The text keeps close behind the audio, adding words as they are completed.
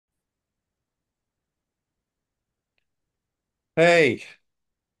Hey,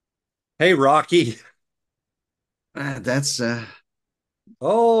 hey, Rocky. That's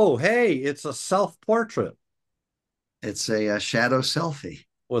Oh, hey, it's a self-portrait it's a shadow selfie.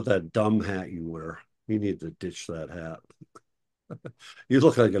 with that dumb hat you wear. You need to ditch that hat. You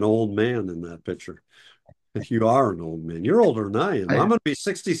look like an old man in that picture. You are an old man. You're older than I am. I'm I going to be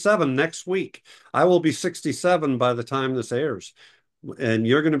 67 next week. I will be 67 by the time this airs. And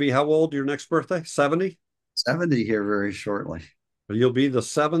you're going to be how old your next birthday? 70? 70 here very shortly. You'll be the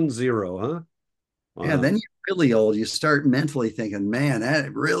 70, huh? Yeah, Wow. then you're really old. You start mentally thinking, man,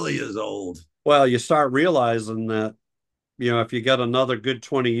 that really is old. Well, you start realizing that if you get another good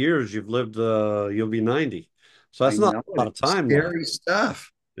 20 years, you'll be 90. So I that's not know a lot of it's time left. scary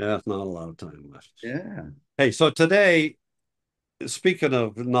stuff. Yeah, it's not a lot of time left. Yeah. Hey, so today, speaking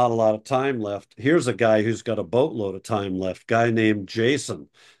of not a lot of time left, here's a guy who's got a boatload of time left, guy named Jason.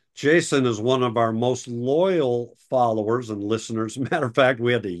 Jason is one of our most loyal followers and listeners. Matter of fact,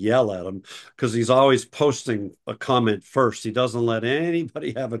 we had to yell at him because he's always posting a comment first. He doesn't let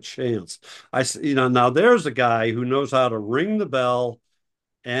anybody have a chance. Now there's a guy who knows how to ring the bell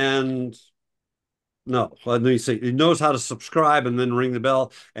and no, let me see. He knows how to subscribe and then ring the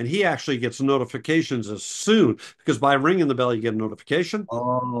bell. And he actually gets notifications as soon because by ringing the bell, you get a notification.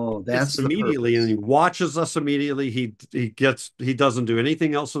 Oh, It's that's the immediately, and he purpose. watches us immediately. He doesn't do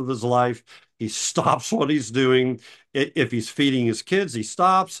anything else with his life. He stops what he's doing. If he's feeding his kids, he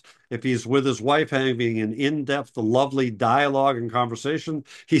stops. If he's with his wife having an in-depth, lovely dialogue and conversation,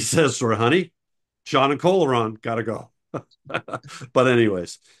 he says to her, honey, John and Cole are on, gotta go. But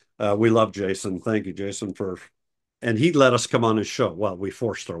anyways, we love Jason. Thank you, Jason, and he let us come on his show. Well, we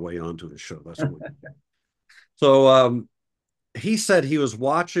forced our way onto his show. That's what we. So he said he was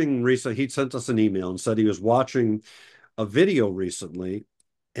watching recently. He sent us an email and said he was watching a video recently,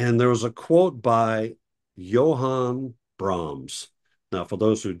 and there was a quote by Johann Brahms. Now, for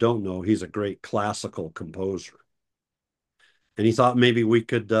those who don't know, he's a great classical composer. And he thought maybe we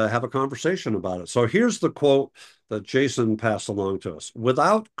could have a conversation about it. So here's the quote that Jason passed along to us.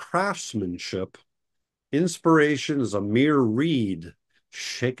 Without craftsmanship, inspiration is a mere reed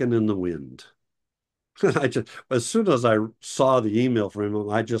shaken in the wind. As soon as I saw the email from him,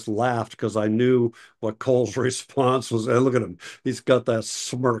 I just laughed because I knew what Cole's response was. And look at him. He's got that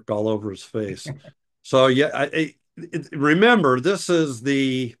smirk all over his face. So yeah, remember, this is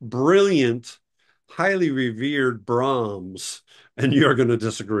the brilliant, highly revered Brahms, and you're going to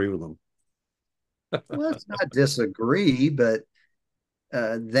disagree with him. Well, let's not disagree, but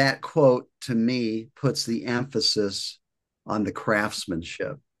that quote to me puts the emphasis on the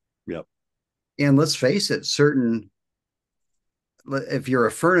craftsmanship. Yep. And let's face it, if you're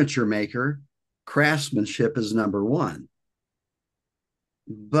a furniture maker, craftsmanship is number one.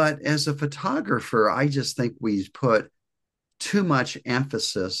 But as a photographer, I just think we put too much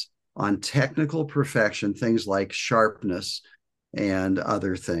emphasis on technical perfection, things like sharpness and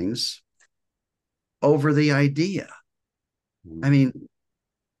other things, over the idea. I mean,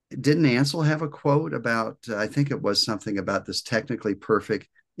 didn't Ansel have a quote about, I think it was something about this technically perfect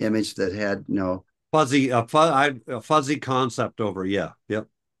image that had no, A fuzzy concept over. Yeah. Yep.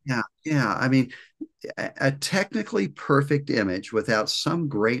 yeah, yeah. I mean, a technically perfect image without some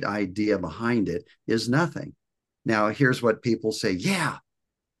great idea behind it is nothing. Now, here's what people say. Yeah,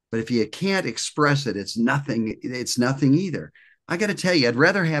 but if you can't express it, it's nothing. It's nothing either. I got to tell you, I'd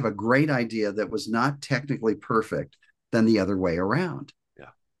rather have a great idea that was not technically perfect than the other way around. Yeah.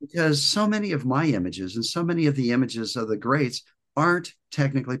 Because so many of my images and so many of the images of the greats aren't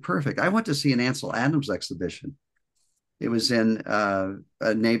technically perfect. I went to see an Ansel Adams exhibition. It was in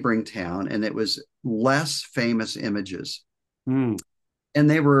a neighboring town, and it was less famous images, Hmm. and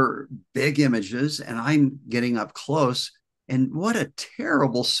they were big images, and I'm getting up close, and what a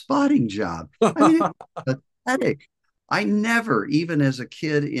terrible spotting job. I mean, it's pathetic. I never, even as a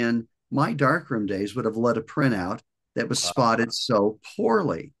kid in my darkroom days, would have let a printout that was spotted so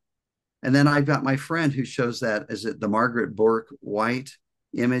poorly. And then I've got my friend who shows that, is it the Margaret Bourke White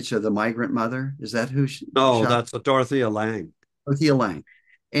image of the migrant mother? Is that who No, shot that's a Dorothea Lange. Dorothea Lange?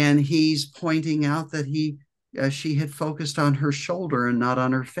 And he's pointing out that she had focused on her shoulder and not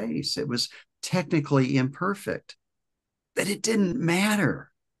on her face. It was technically imperfect, but it didn't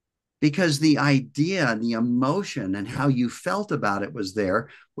matter because the idea and the emotion and how you felt about it was there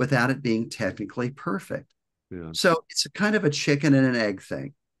without it being technically perfect. Yeah. So it's a kind of a chicken and an egg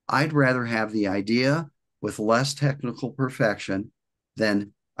thing. I'd rather have the idea with less technical perfection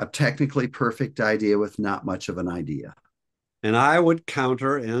than a technically perfect idea with not much of an idea. And I would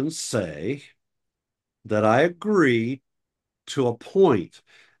counter and say that I agree to a point.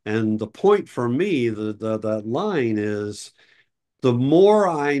 And the point for me, that line is the more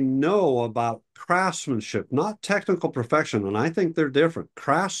I know about craftsmanship, not technical perfection, and I think they're different.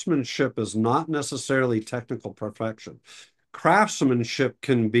 Craftsmanship is not necessarily technical perfection. Craftsmanship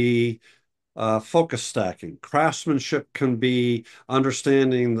can be focus stacking. Craftsmanship can be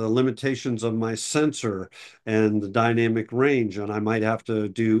understanding the limitations of my sensor and the dynamic range, and I might have to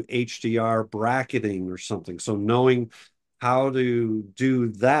do HDR bracketing or something. So knowing how to do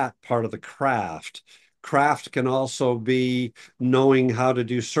that part of the craft. Craft can also be knowing how to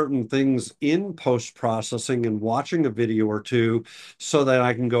do certain things in post processing and watching a video or two so that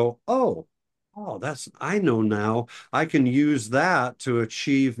I can go, oh, I know now. I can use that to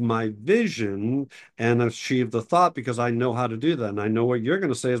achieve my vision and achieve the thought because I know how to do that. And I know what you're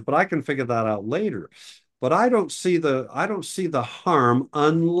going to say is, but I can figure that out later. But I don't see the harm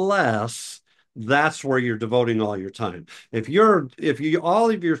unless that's where you're devoting all your time. If you all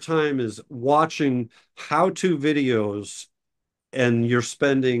of your time is watching how-to videos and you're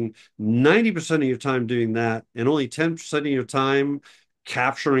spending 90% of your time doing that and only 10% of your time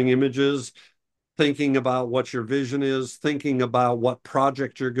capturing images, thinking about what your vision is, thinking about what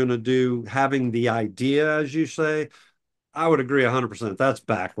project you're going to do, having the idea, as you say, I would agree 100%. That's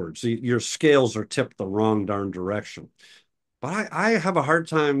backwards. Your scales are tipped the wrong darn direction. But I have a hard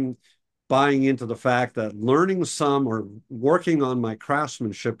time buying into the fact that learning some or working on my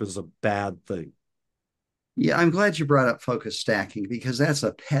craftsmanship is a bad thing. Yeah, I'm glad you brought up focus stacking because that's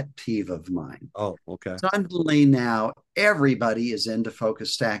a pet peeve of mine. Oh, okay. Suddenly now everybody is into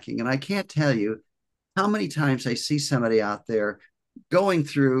focus stacking. And I can't tell you how many times I see somebody out there going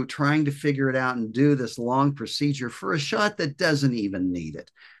through trying to figure it out and do this long procedure for a shot that doesn't even need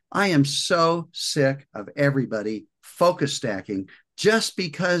it. I am so sick of everybody focus stacking just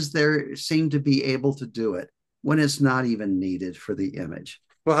because they seem to be able to do it when it's not even needed for the image.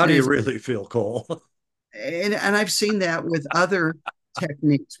 Well, how And do you it's really feel, Cole? and I've seen that with other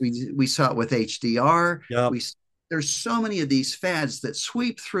techniques. We saw it with HDR. Yep. We There's so many of these fads that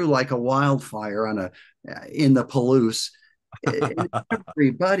sweep through like a wildfire on a in the Palouse, and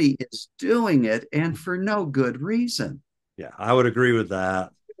everybody is doing it, and for no good reason. Yeah, I would agree with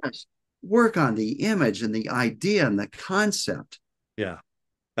that. Just work on the image and the idea and the concept. Yeah.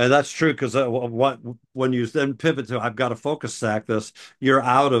 And that's true because what when you then pivot to I've got to focus stack this, you're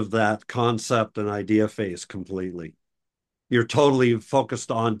out of that concept and idea phase completely. You're totally focused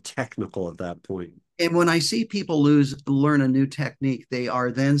on technical at that point. And when I see people learn a new technique, they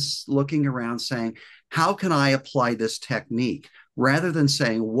are then looking around saying, how can I apply this technique? Rather than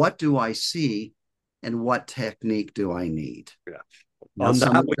saying, what do I see and what technique do I need? Yeah. Now, On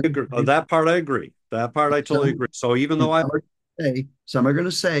that we agree. On that part I agree. That part I totally some, agree. So even though I some are going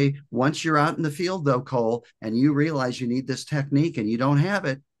to say, once you're out in the field, though, Cole, and you realize you need this technique and you don't have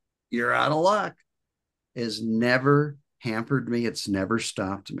it, you're out of luck, has never hampered me. It's never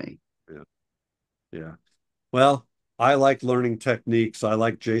stopped me. yeah, yeah. Well, I like learning techniques. I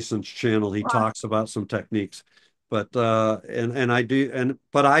like Jason's channel. He talks about some techniques. But and I do and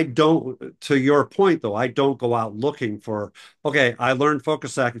but I don't to your point though, I don't go out looking for okay, I learned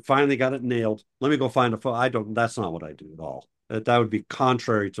focus stacking, finally got it nailed. Let me go find I don't that's not what I do at all. That would be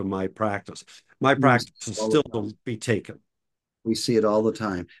contrary to my practice. My practice is still to be taken. We see it all the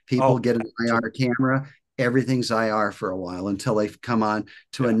time. Oh, People get an IR camera, everything's IR for a while until they come on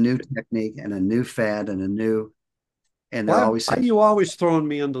to a yeah. new technique and a new fad and a new, and they're Why always are saying, you always throwing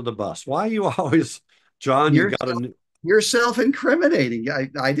me under the bus? Why are you always, John, you you're, got a you're self incriminating.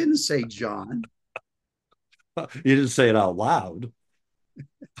 I didn't say John. you didn't say it out loud.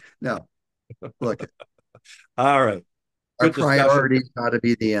 No, look, All right. our Good discussion. priorities got to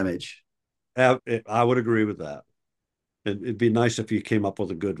be the image. I would agree with that. It'd be nice if you came up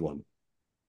with a good one.